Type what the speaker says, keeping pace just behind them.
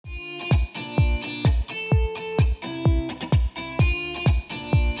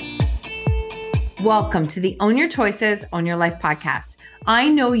Welcome to the Own Your Choices, Own Your Life podcast. I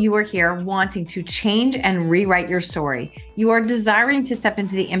know you are here wanting to change and rewrite your story. You are desiring to step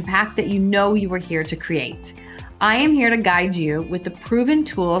into the impact that you know you are here to create. I am here to guide you with the proven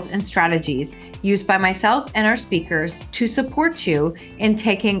tools and strategies used by myself and our speakers to support you in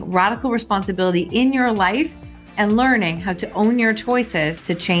taking radical responsibility in your life and learning how to own your choices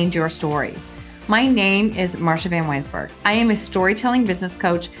to change your story. My name is Marsha Van Weinsberg. I am a storytelling business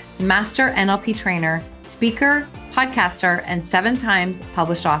coach, master NLP trainer, speaker, podcaster, and 7 times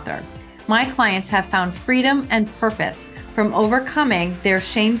published author. My clients have found freedom and purpose from overcoming their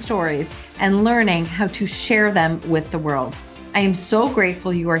shame stories and learning how to share them with the world. I am so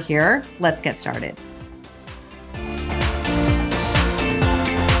grateful you are here. Let's get started.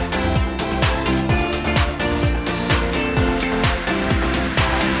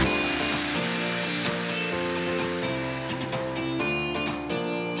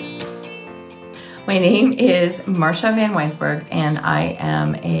 My name is Marsha Van Weinsberg, and I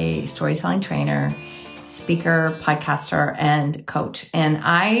am a storytelling trainer, speaker, podcaster, and coach. And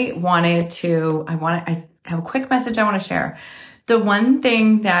I have a quick message I want to share. The one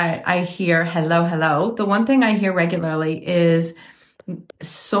thing that I hear, the one thing I hear regularly is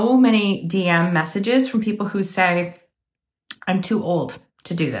so many DM messages from people who say, I'm too old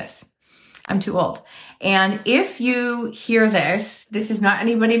to do this. I'm too old. And if you hear this is not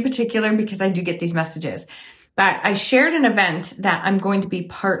anybody in particular because I do get these messages, but I shared an event that I'm going to be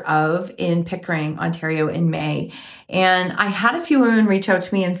part of in Pickering, Ontario in May. And I had a few women reach out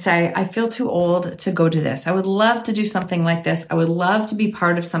to me and say, I feel too old to go to this. I would love to do something like this. I would love to be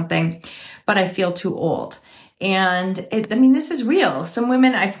part of something, but I feel too old. And this is real. Some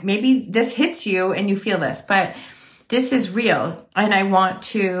women, maybe this hits you and you feel this, but this is real, and I want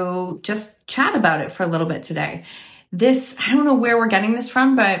to just chat about it for a little bit today. I don't know where we're getting this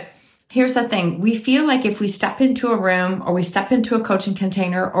from, but here's the thing. We feel like if we step into a room or we step into a coaching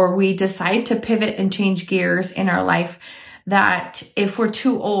container or we decide to pivot and change gears in our life, that if we're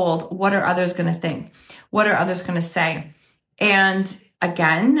too old, what are others going to think? What are others going to say? And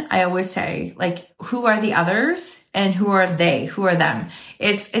again, I always say, who are the others and who are they? Who are them?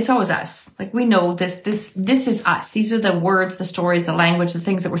 It's always us. We know this is us. These are the words, the stories, the language, the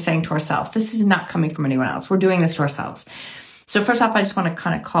things that we're saying to ourselves. This is not coming from anyone else. We're doing this to ourselves. So first off, I just want to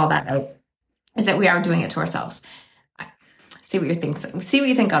kind of call that out, is that we are doing it to ourselves. See what you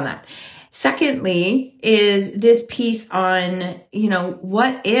think on that. Secondly, is this piece on,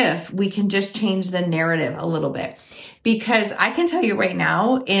 what if we can just change the narrative a little bit? Because I can tell you right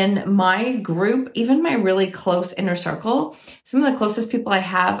now, in my group, even my really close inner circle, some of the closest people I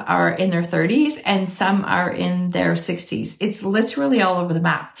have are in their 30s and some are in their 60s. It's literally all over the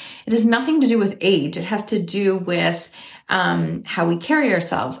map. It has nothing to do with age. It has to do with how we carry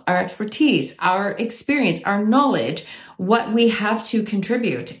ourselves, our expertise, our experience, our knowledge, what we have to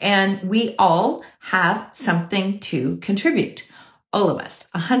contribute. And we all have something to contribute. All of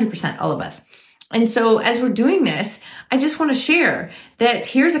us, 100% all of us. And so as we're doing this, I just want to share that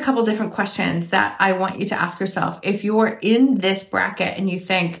here's a couple different questions that I want you to ask yourself. If you're in this bracket and you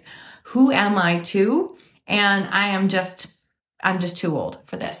think, who am I to? And I'm just too old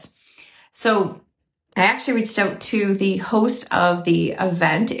for this. So I actually reached out to the host of the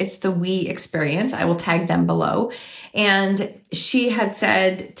event. It's the We Experience. I will tag them below. And she had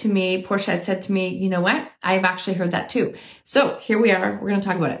said to me, Portia had said to me, you know what? I've actually heard that too. So here we are. We're going to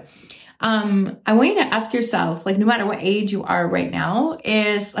talk about it. I want you to ask yourself, no matter what age you are right now,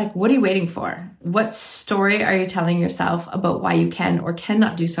 is what are you waiting for? What story are you telling yourself about why you can or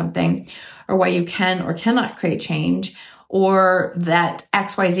cannot do something, or why you can or cannot create change, or that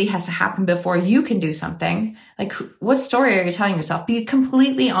XYZ has to happen before you can do something? What story are you telling yourself? Be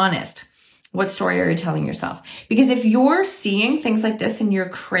completely honest. What story are you telling yourself? Because if you're seeing things like this and you're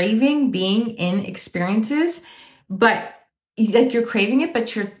craving being in experiences, but you're craving it,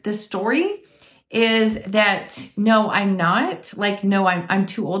 but the story is that, no, I'm not, no, I'm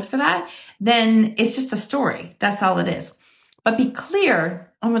too old for that, then it's just a story. That's all it is. But be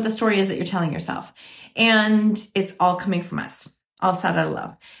clear on what the story is that you're telling yourself. And it's all coming from us, all set out of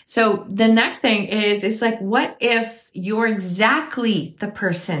love. So the next thing is what if you're exactly the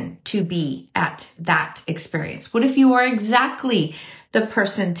person to be at that experience? What if you are exactly the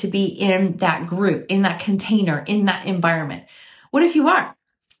person to be in that group, in that container, in that environment? What if you are?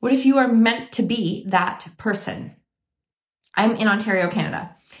 What if you are meant to be that person? I'm in Ontario,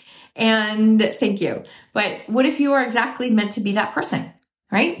 Canada. And thank you. But what if you are exactly meant to be that person,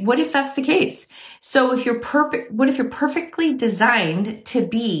 right? What if that's the case? So what if you're perfectly designed to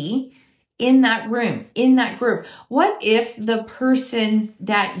be in that room, in that group? What if the person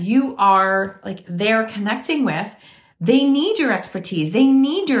that you are like they're connecting with, they need your expertise, they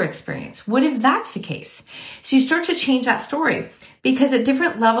need your experience? What if that's the case? So you start to change that story, because at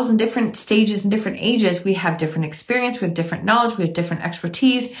different levels and different stages and different ages, we have different experience, we have different knowledge, we have different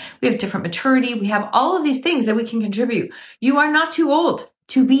expertise, we have different maturity, we have all of these things that we can contribute. You are not too old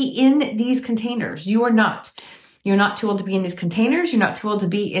to be in these containers. You are not. You're not too old to be in these containers. You're not too old to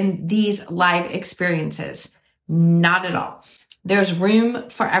be in these live experiences. Not at all. There's room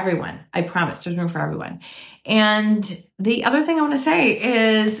for everyone. I promise there's room for everyone. And the other thing I want to say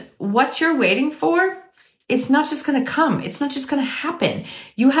is what you're waiting for, it's not just going to come. It's not just going to happen.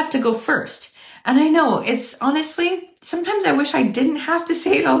 You have to go first. And I know it's honestly, sometimes I wish I didn't have to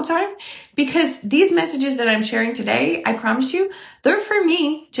say it all the time, because these messages that I'm sharing today, I promise you, they're for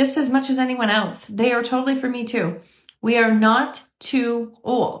me just as much as anyone else. They are totally for me too. We are not too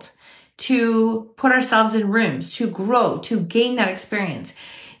old to put ourselves in rooms, to grow, to gain that experience.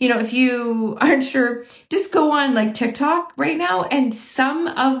 You know, if you aren't sure, just go on like TikTok right now, and some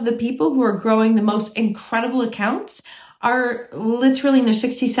of the people who are growing the most incredible accounts are literally in their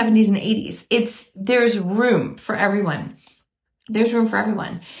 60s, 70s, and 80s. There's room for everyone. There's room for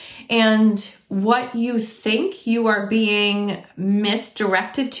everyone. And what you think you are being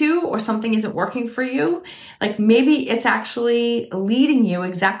misdirected to, or something isn't working for you, like maybe it's actually leading you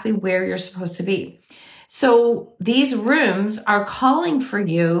exactly where you're supposed to be. So these rooms are calling for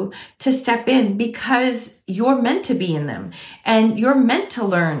you to step in, because you're meant to be in them, and you're meant to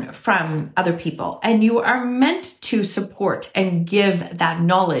learn from other people, and you are meant to support and give that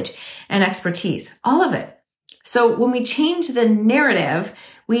knowledge and expertise, all of it. So when we change the narrative,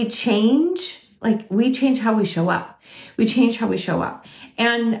 we change how we show up. We change how we show up.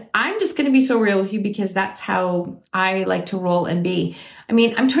 And I'm just going to be so real with you, because that's how I like to roll and be. I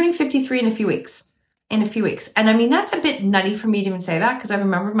mean, I'm turning 53 in a few weeks. And I mean, that's a bit nutty for me to even say that, because I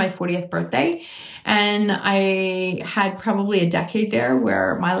remember my 40th birthday, and I had probably a decade there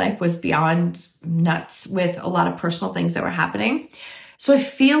where my life was beyond nuts with a lot of personal things that were happening. So I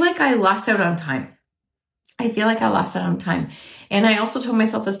feel like I lost out on time. And I also told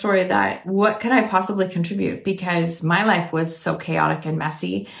myself the story that what could I possibly contribute, because my life was so chaotic and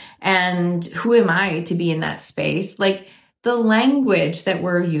messy, and who am I to be in that space? Like, the language that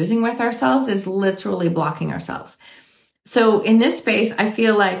we're using with ourselves is literally blocking ourselves. So in this space, I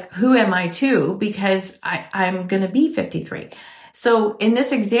feel like, who am I too? Because I'm going to be 53. So in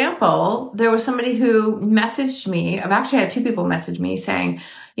this example, there was somebody who messaged me. I've actually had two people message me saying,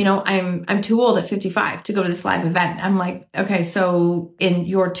 you know, I'm too old at 55 to go to this live event. I'm like, okay, so in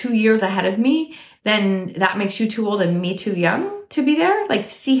your 2 years ahead of me, then that makes you too old and me too young to be there.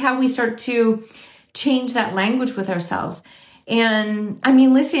 Like, see how we start to change that language with ourselves. And I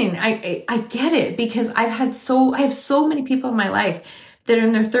mean, listen, I get it, because I have so many people in my life that are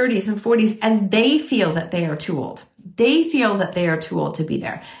in their 30s and 40s, and they feel that they are too old. They feel that they are too old to be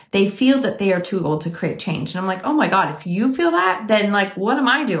there. They feel that they are too old to create change. And I'm like, oh my God, if you feel that, then like, what am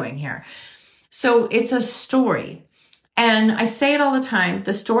I doing here? So it's a story. And I say it all the time,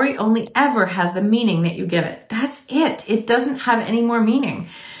 the story only ever has the meaning that you give it. That's it. It doesn't have any more meaning.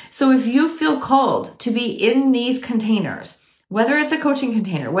 So if you feel called to be in these containers, whether it's a coaching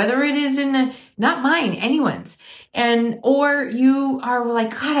container, whether it is not mine, anyone's, or you are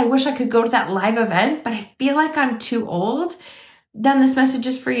like, God, I wish I could go to that live event, but I feel like I'm too old, then this message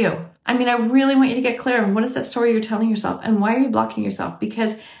is for you. I mean, I really want you to get clear on what is that story you're telling yourself, and why are you blocking yourself?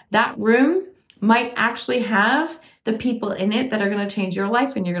 Because that room might actually have the people in it that are going to change your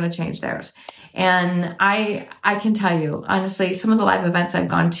life, and you're going to change theirs. And I can tell you, honestly, some of the live events I've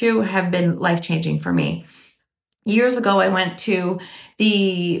gone to have been life-changing for me. Years ago, I went to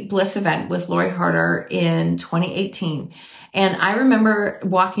the Bliss event with Lori Harder in 2018. And I remember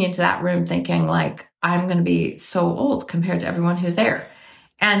walking into that room thinking, like, I'm going to be so old compared to everyone who's there.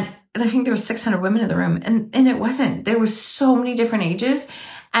 And I think there was 600 women in the room, and it wasn't. There was so many different ages.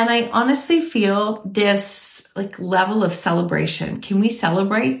 And I honestly feel this like level of celebration. Can we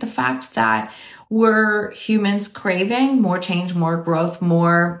celebrate the fact that we're humans craving more change, more growth,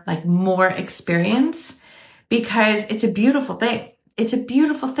 more experience? Because it's a beautiful thing. It's a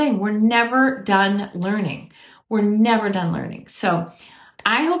beautiful thing. We're never done learning. So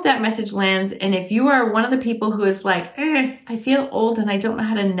I hope that message lands. And if you are one of the people who is like, I feel old and I don't know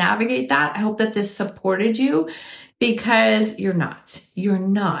how to navigate that, I hope that this supported you, because you're not.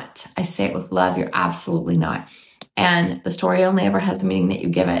 I say it with love. You're absolutely not. And the story only ever has the meaning that you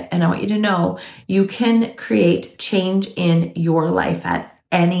give it. And I want you to know you can create change in your life at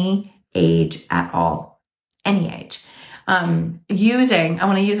any age at all. Any age. I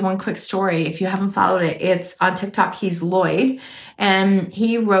want to use one quick story. If you haven't followed it, it's on TikTok. He's Lloyd, and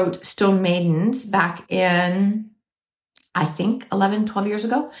he wrote Stone Maidens back in, I think 11, 12 years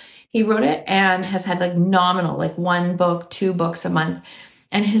ago. He wrote it and has had like nominal, like 1 book, 2 books a month.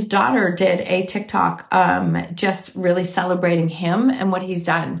 And his daughter did a TikTok, just really celebrating him and what he's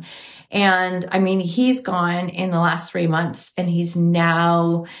done. And I mean, he's gone in the last 3 months, and he's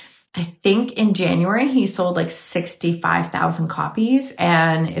now, I think in January, he sold like 65,000 copies,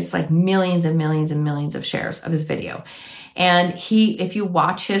 and it's like millions and millions and millions of shares of his video. And if you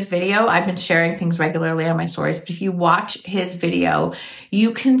watch his video, I've been sharing things regularly on my stories, but if you watch his video,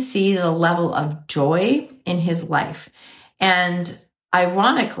 you can see the level of joy in his life. And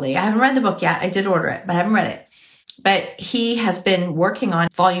ironically, I haven't read the book yet. I did order it, but I haven't read it. But he has been working on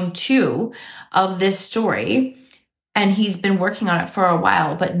volume 2 of this story, and he's been working on it for a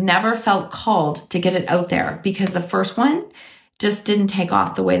while, but never felt called to get it out there because the first one just didn't take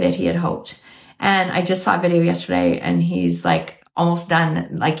off the way that he had hoped. And I just saw a video yesterday, and he's like almost done,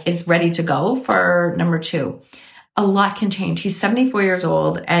 like it's ready to go for number 2. A lot can change. He's 74 years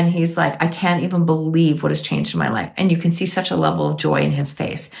old, and he's like, I can't even believe what has changed in my life. And you can see such a level of joy in his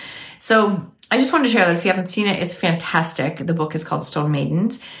face. So I just wanted to share that if you haven't seen it, it's fantastic. The book is called Stone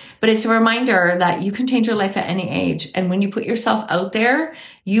Maidens, but it's a reminder that you can change your life at any age. And when you put yourself out there,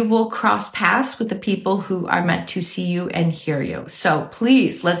 you will cross paths with the people who are meant to see you and hear you. So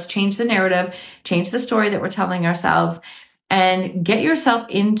please, let's change the narrative, change the story that we're telling ourselves, and get yourself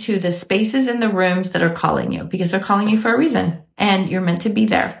into the spaces in the rooms that are calling you, because they're calling you for a reason and you're meant to be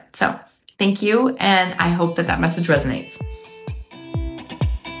there. So thank you. And I hope that message resonates.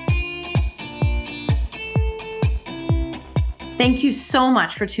 Thank you so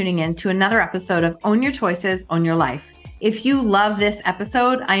much for tuning in to another episode of Own Your Choices, Own Your Life. If you love this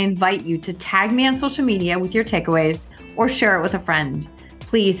episode, I invite you to tag me on social media with your takeaways or share it with a friend.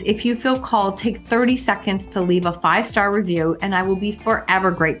 Please, if you feel called, take 30 seconds to leave a 5-star review, and I will be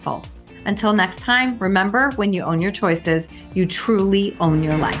forever grateful. Until next time, remember, when you own your choices, you truly own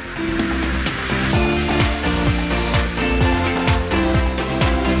your life.